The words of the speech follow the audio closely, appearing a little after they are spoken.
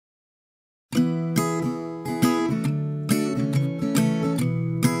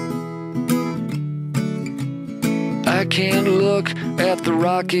can't look at the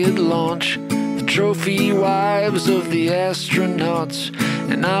rocket launch, the trophy wives of the astronauts,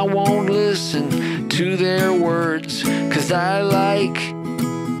 and I won't listen to their words, 'cause I like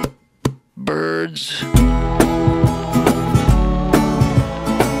birds.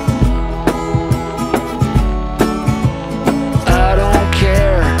 I don't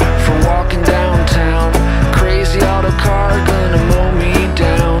care for walking downtown, crazy auto car gonna mow me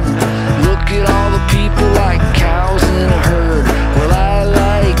down. Look at all the people like cows in a herd. Well, I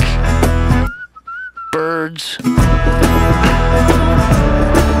like birds.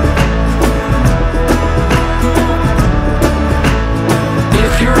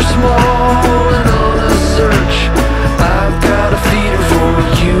 If you're small and on a search, I've got a feeder for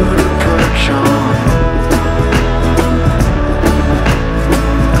you to perch on.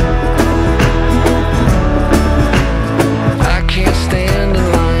 I can't stand in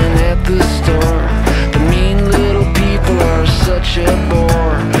line at the store. The mean little people are such a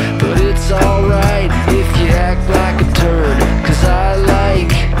bore. But it's alright if you act like a turd, 'cause I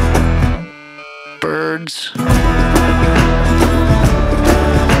like birds.